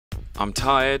I'm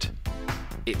tired,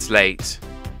 it's late,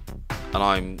 and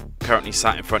I'm currently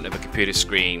sat in front of a computer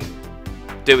screen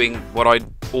doing what I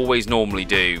always normally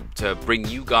do to bring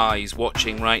you guys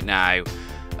watching right now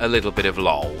a little bit of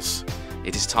lols.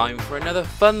 It is time for another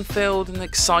fun-filled and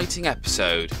exciting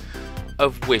episode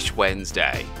of Wish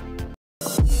Wednesday.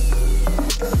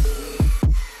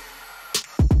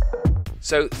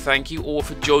 So thank you all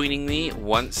for joining me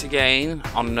once again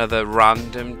on another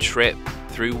random trip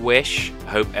through Wish.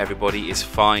 Hope everybody is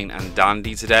fine and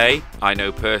dandy today. I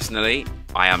know personally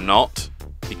I am not,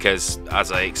 because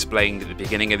as I explained at the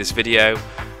beginning of this video,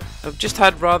 I've just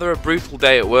had rather a brutal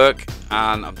day at work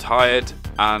and I'm tired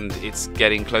and it's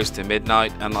getting close to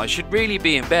midnight and I should really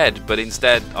be in bed, but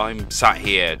instead I'm sat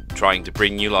here trying to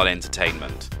bring you lot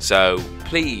entertainment. So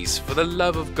please, for the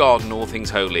love of God and all things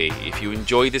holy, if you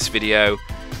enjoy this video,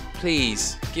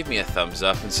 please give me a thumbs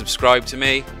up and subscribe to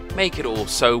me. Make it all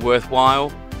so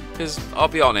worthwhile, because I'll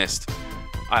be honest,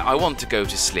 I want to go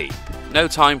to sleep. No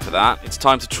time for that. It's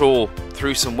time to trawl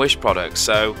through some Wish products.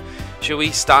 So shall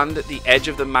we stand at the edge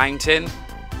of the mountain,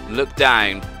 look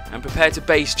down and prepare to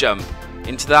base jump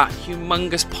into that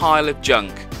humongous pile of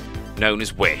junk known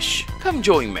as Wish? Come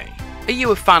join me. Are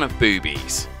you a fan of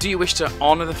boobies? Do you wish to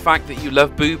honour the fact that you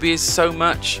love boobies so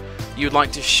much you'd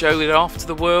like to show it off to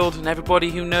the world and everybody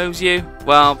who knows you?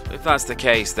 Well, if that's the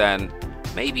case, then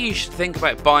maybe you should think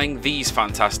about buying these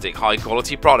fantastic high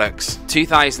quality products.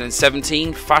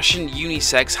 2017 fashion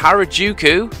unisex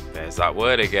Harajuku, there's that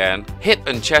word again, hip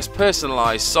and chest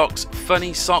personalised socks,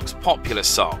 funny socks, popular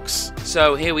socks.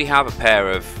 So here we have a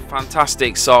pair of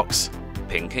fantastic socks,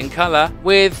 pink in colour,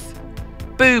 with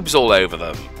boobs all over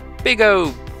them. Big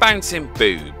O bouncing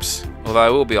boobs. Although I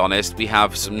will be honest, we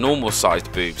have some normal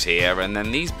sized boobs here, and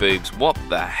then these boobs, what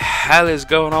the hell is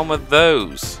going on with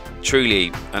those?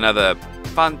 Truly another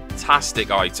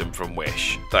fantastic item from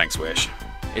Wish. Thanks, Wish.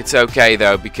 It's okay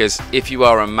though, because if you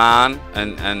are a man I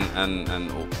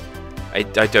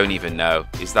don't even know,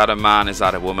 is that a man, is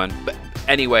that a woman? But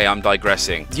anyway, I'm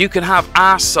digressing. You can have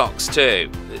ass socks too,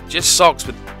 just socks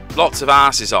with lots of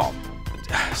asses on.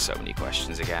 So many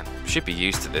questions again. Should be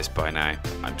used to this by now.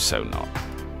 I'm so not.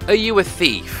 Are you a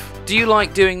thief? Do you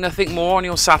like doing nothing more on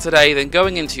your Saturday than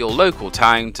going into your local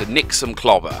town to nick some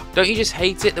clobber? Don't you just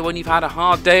hate it that when you've had a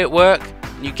hard day at work,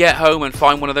 you get home and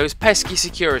find one of those pesky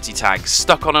security tags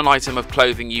stuck on an item of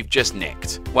clothing you've just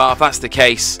nicked? Well, if that's the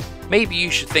case, maybe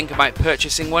you should think about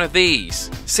purchasing one of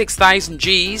these. 6000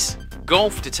 G's,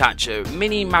 Golf Detacher,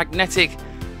 Mini Magnetic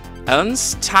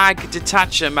Tag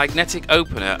Detacher Magnetic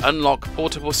Opener, Unlock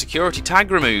Portable Security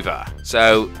Tag Remover.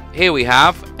 So here we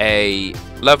have a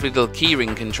lovely little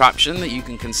keyring contraption that you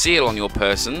can conceal on your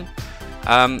person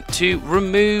to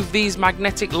remove these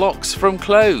magnetic locks from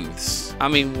clothes. I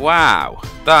mean, wow,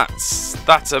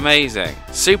 that's amazing.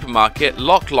 Supermarket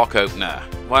lock opener.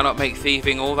 Why not make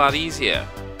thieving all that easier?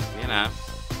 You know,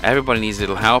 everybody needs a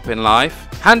little help in life.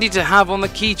 Handy to have on the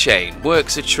keychain,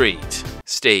 works a treat.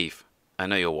 Steve, I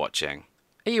know you're watching.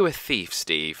 Are you a thief,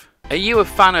 Steve? Are you a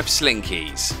fan of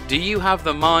slinkies? Do you have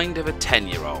the mind of a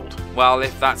 10-year-old? Well,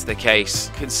 if that's the case,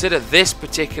 consider this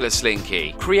particular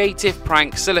slinky. Creative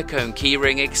prank silicone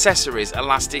keyring accessories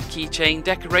elastic keychain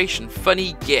decoration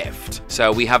funny gift.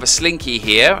 So we have a slinky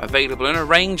here, available in a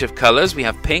range of colours. We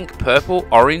have pink, purple,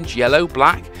 orange, yellow,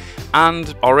 black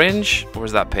and orange, or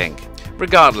is that pink?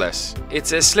 Regardless,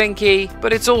 it's a slinky,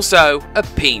 but it's also a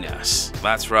penis.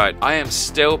 That's right, I am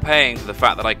still paying for the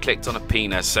fact that I clicked on a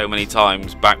penis so many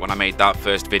times back when I made that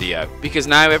first video. Because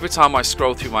now every time I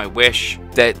scroll through my Wish,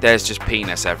 there's just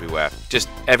penis everywhere. Just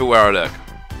everywhere I look,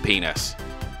 penis.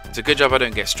 It's a good job I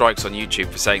don't get strikes on YouTube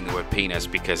for saying the word penis,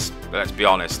 because, let's be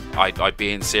honest, I'd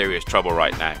be in serious trouble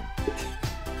right now.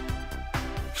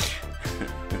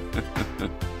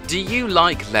 Do you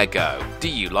like Lego? Do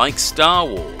you like Star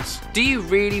Wars? Do you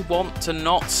really want to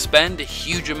not spend a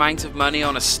huge amount of money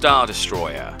on a Star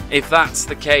Destroyer? If that's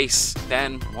the case,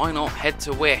 then why not head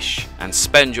to Wish and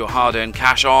spend your hard-earned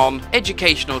cash on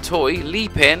educational toy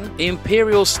Leap In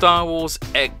Imperial Star Wars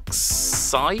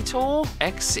Excitor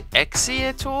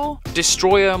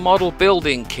Destroyer Model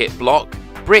Building Kit Block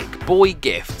Brick Boy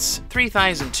Gifts,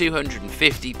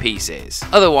 3,250 pieces,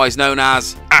 otherwise known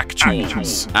as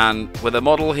Actuals. And with a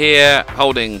model here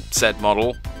holding said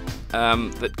model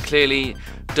that clearly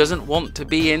doesn't want to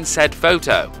be in said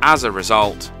photo. As a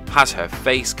result, has her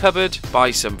face covered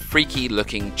by some freaky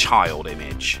looking child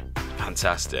image.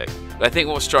 Fantastic. But I think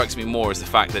what strikes me more is the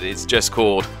fact that it's just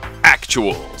called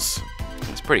Actuals.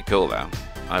 It's pretty cool though.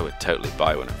 I would totally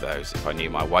buy one of those if I knew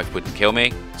my wife wouldn't kill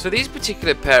me. So these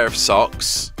particular pair of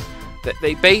socks, that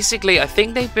they basically, I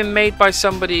think they've been made by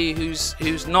somebody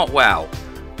who's not well,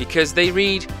 because they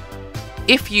read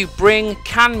If you bring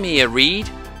can me a read,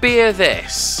 beer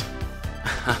this.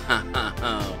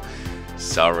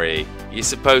 Sorry, you're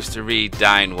supposed to read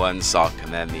down one sock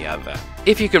and then the other.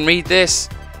 If you can read this,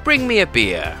 bring me a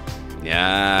beer.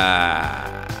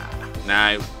 Yeah.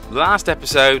 Now, last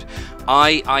episode,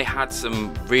 I had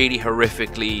some really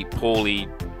horrifically poorly,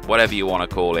 whatever you want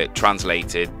to call it,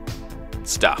 translated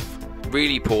stuff.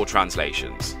 Really poor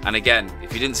translations. And again,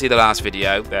 if you didn't see the last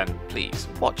video, then please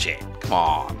watch it. Come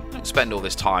on. Don't spend all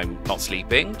this time not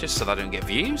sleeping just so that I don't get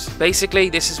views. Basically,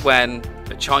 this is when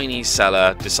a Chinese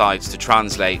seller decides to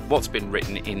translate what's been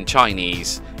written in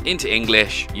Chinese into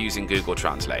English using Google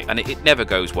Translate, and it never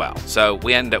goes well. So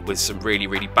we end up with some really,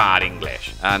 really bad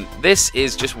English. And this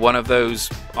is just one of those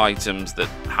items that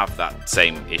have that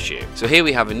same issue. So here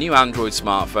we have a new Android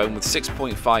smartphone with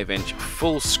 6.5-inch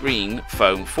full screen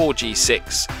phone, 4G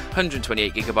 6,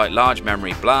 128GB large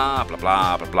memory, blah, blah,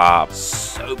 blah, blah, blah.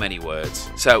 So many words.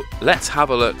 So let's have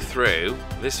a look through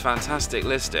this fantastic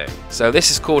listing. So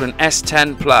this is called an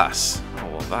S10 Plus. Oh,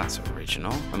 well, that's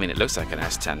original. I mean, it looks like an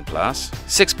S10 Plus.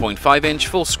 6.5-inch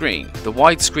full screen. The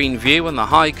widescreen view and the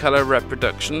high color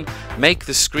reproduction make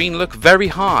the screen look very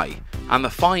high, and the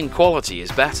fine quality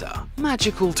is better.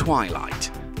 Magical twilight.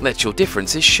 Let your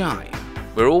differences shine.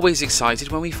 We're always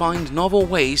excited when we find novel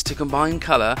ways to combine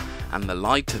color and the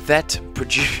light that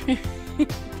produce.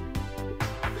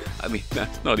 I mean,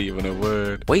 that's not even a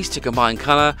word. Ways to combine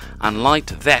colour and light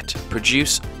that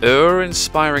produce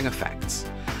awe-inspiring effects.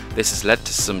 This has led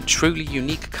to some truly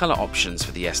unique colour options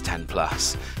for the S10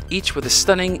 Plus, each with a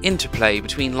stunning interplay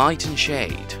between light and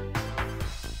shade.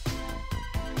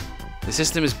 The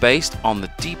system is based on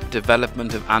the deep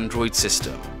development of Android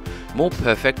system, more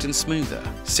perfect and smoother,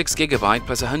 6GB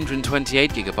plus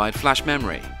 128GB flash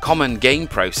memory, common game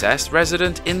process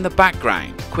resident in the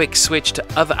background, quick switch to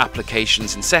other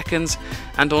applications in seconds,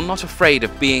 and are not afraid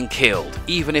of being killed,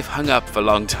 even if hung up for a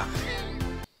long time.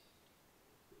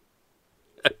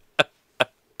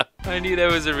 I knew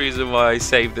there was a reason why I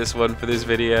saved this one for this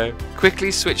video.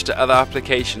 Quickly switch to other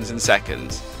applications in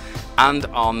seconds, and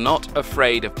are not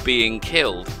afraid of being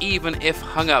killed, even if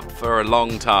hung up for a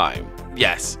long time.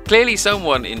 Yes, clearly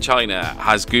someone in China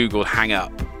has Googled hang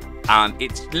up, and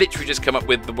it's literally just come up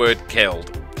with the word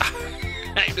killed.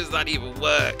 How does that even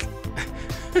work?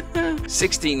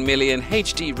 16 million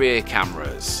HD rear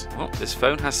cameras. What? This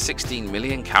phone has 16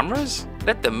 million cameras?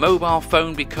 Let the mobile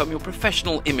phone become your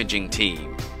professional imaging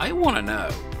team. I want to know,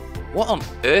 what on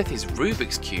earth is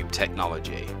Rubik's Cube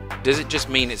technology? Does it just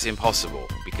mean it's impossible?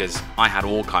 Because I had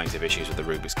all kinds of issues with the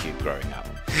Rubik's Cube growing up.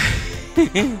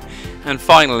 And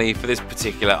finally, for this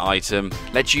particular item,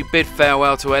 let you bid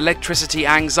farewell to electricity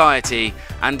anxiety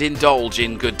and indulge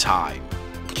in good time.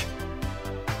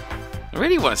 I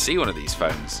really want to see one of these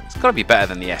phones. It's got to be better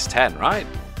than the S10, right?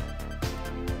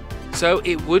 So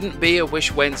it wouldn't be a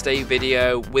Wish Wednesday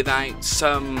video without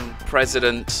some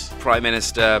president, prime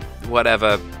minister,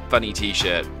 whatever, funny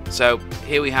t-shirt. So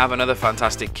here we have another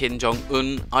fantastic Kim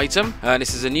Jong-un item.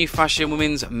 This is a new fashion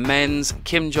women's men's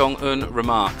Kim Jong-un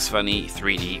remarks funny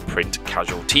 3D print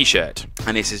casual t-shirt.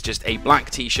 And this is just a black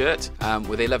t-shirt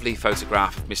with a lovely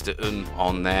photograph of Mr. Un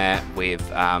on there with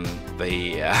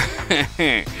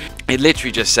it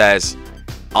literally just says,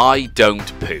 "I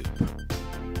don't poop."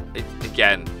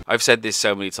 Again, I've said this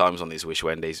so many times on these Wish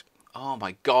Wednesdays. Oh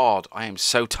my god, I am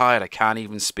so tired I can't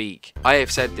even speak. I have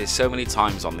said this so many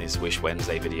times on these Wish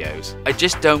Wednesday videos. I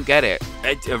just don't get it.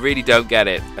 I really don't get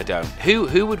it. I don't.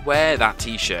 Who would wear that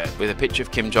t-shirt with a picture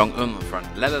of Kim Jong-un on the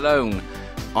front, let alone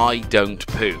 "I don't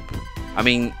poop"? I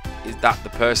mean, is that the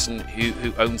person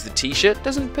who owns the t-shirt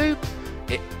doesn't poop?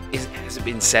 Has it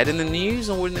been said in the news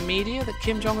or in the media that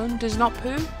Kim Jong-un does not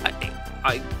poop?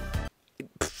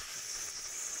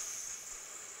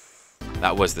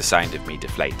 That was the sound of me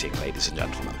deflating, ladies and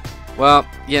gentlemen. Well,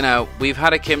 you know, we've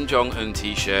had a Kim Jong-un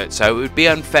t-shirt, so it would be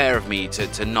unfair of me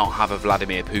to not have a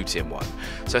Vladimir Putin one.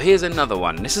 So here's another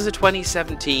one. This is a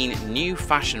 2017 new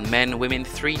fashion men women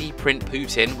 3D print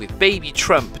Putin with baby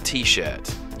Trump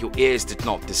t-shirt. Your ears did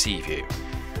not deceive you.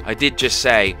 I did just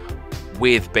say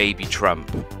with baby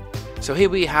Trump. So here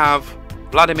we have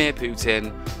Vladimir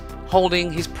Putin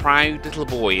holding his proud little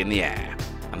boy in the air.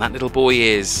 And that little boy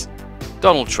is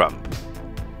Donald Trump.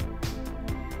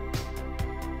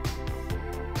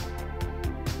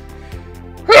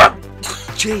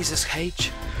 Jesus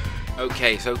H.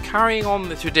 Okay, so carrying on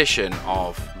the tradition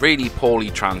of really poorly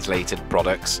translated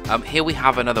products, here we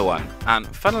have another one. And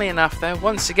funnily enough, they're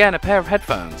once again a pair of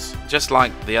headphones, just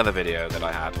like the other video that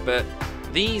I had. But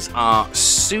these are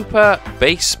Super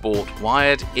Bass Sport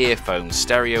wired earphones,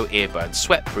 stereo earbuds,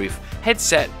 sweatproof,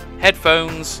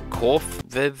 headphones,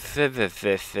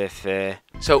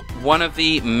 So one of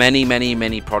the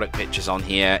many product pictures on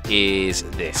here is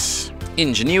this.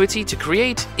 Ingenuity to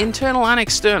create internal and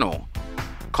external.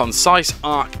 Concise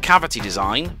arc cavity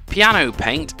design, piano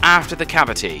paint after the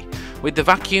cavity, with the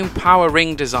vacuum power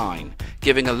ring design,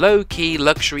 giving a low-key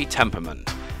luxury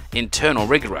temperament. Internal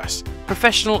rigorous,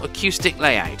 professional acoustic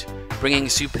layout, bringing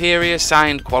superior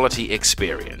sound quality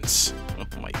experience. Oh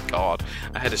my god,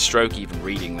 I had a stroke even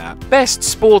reading that. Best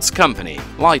sports company,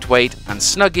 lightweight and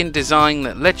snug in design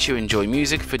that lets you enjoy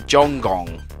music for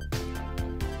Jonggong.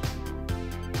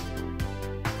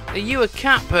 Are you a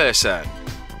cat person?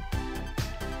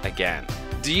 Again,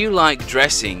 do you like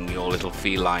dressing your little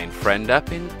feline friend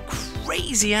up in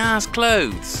crazy ass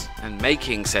clothes and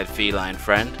making said feline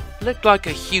friend look like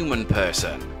a human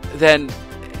person? Then,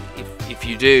 if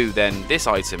you do, then this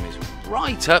item is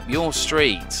right up your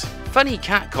street. Funny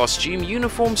cat costume,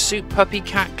 uniform suit, puppy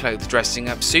cat clothes, dressing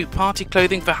up suit, party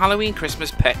clothing for Halloween,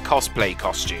 Christmas, pet cosplay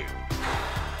costume.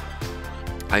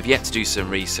 I've yet to do some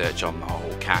research on the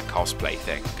whole cat cosplay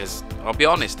thing, because I'll be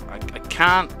honest, I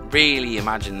can't really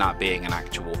imagine that being an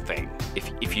actual thing.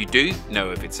 If you do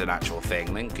know if it's an actual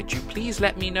thing, then could you please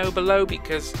let me know below,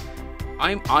 because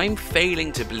I'm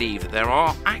failing to believe that there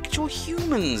are actual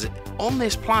humans on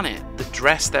this planet that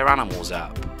dress their animals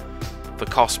up for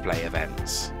cosplay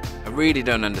events. I really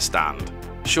don't understand.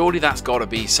 Surely that's got to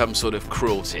be some sort of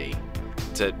cruelty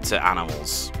to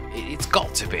animals. It's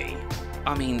got to be.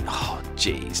 I mean, oh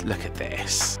jeez, look at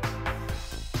this.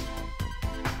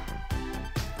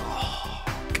 Oh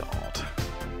god.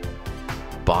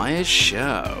 Buyer's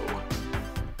show.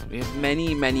 We have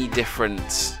many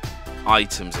different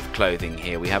items of clothing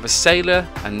here. We have a sailor,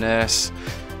 a nurse,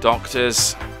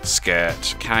 doctors,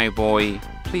 skirt, cowboy,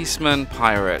 policeman,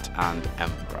 pirate, and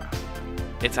emperor.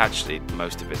 It's actually,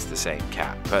 most of it's the same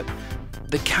cat, but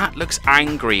the cat looks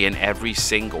angry in every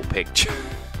single picture.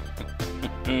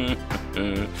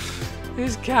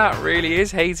 This cat really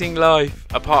is hating life.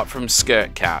 Apart from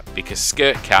Skirt Cat, because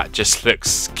Skirt Cat just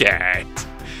looks scared.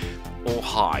 Or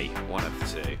high, one of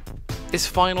the two. This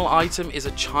final item is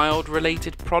a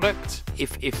child-related product.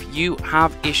 If you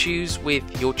have issues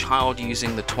with your child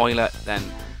using the toilet, then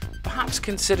perhaps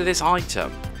consider this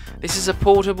item. This is a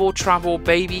portable travel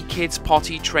baby kids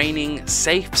potty training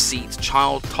safe seat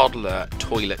child toddler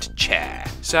toilet chair.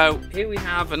 So here we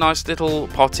have a nice little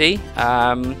potty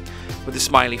with a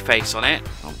smiley face on it.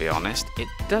 I'll be honest, it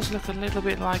does look a little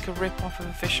bit like a rip-off of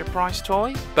a Fisher-Price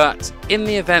toy. But in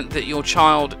the event that your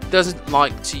child doesn't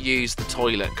like to use the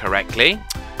toilet correctly,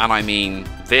 and I mean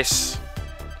this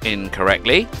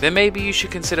incorrectly, then maybe you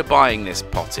should consider buying this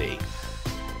potty,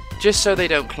 just so they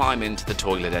don't climb into the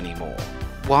toilet anymore.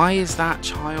 Why is that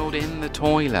child in the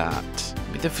toilet?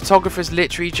 The photographer's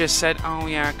literally just said, oh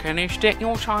yeah, can you stick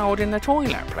your child in the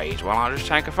toilet please while I just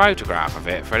take a photograph of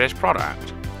it for this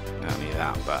product? Not only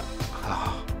that, but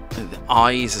the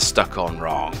eyes are stuck on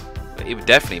wrong. It would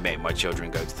definitely make my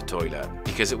children go to the toilet,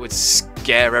 because it would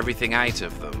scare everything out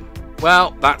of them.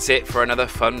 Well, that's it for another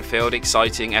fun-filled,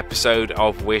 exciting episode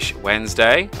of Wish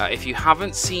Wednesday. If you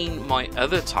haven't seen my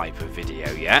other type of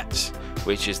video yet,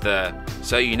 which is the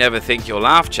So You Never Think You'll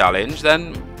Laugh challenge,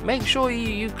 then make sure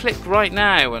you click right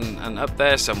now and up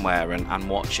there somewhere and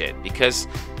watch it, because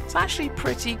it's actually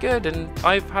pretty good and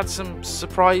I've had some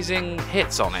surprising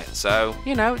hits on it. So,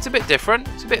 you know, it's a bit different,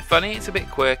 it's a bit funny, it's a bit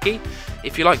quirky.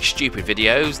 If you like stupid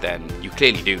videos, then you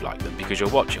clearly do like them because you're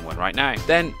watching one right now.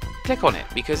 Then click on it,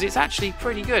 because it's actually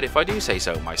pretty good if I do say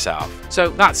so myself. So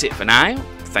that's it for now.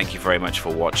 Thank you very much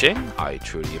for watching, I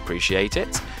truly appreciate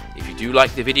it. If you do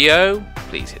like the video,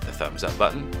 please hit the thumbs up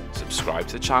button, subscribe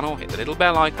to the channel, hit the little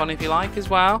bell icon if you like as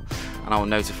well, and I will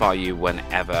notify you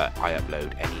whenever I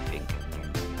upload anything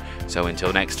new. So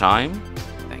until next time,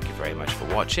 thank you very much for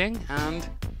watching and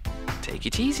take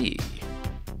it easy.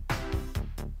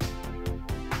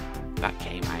 That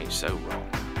came out so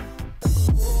wrong.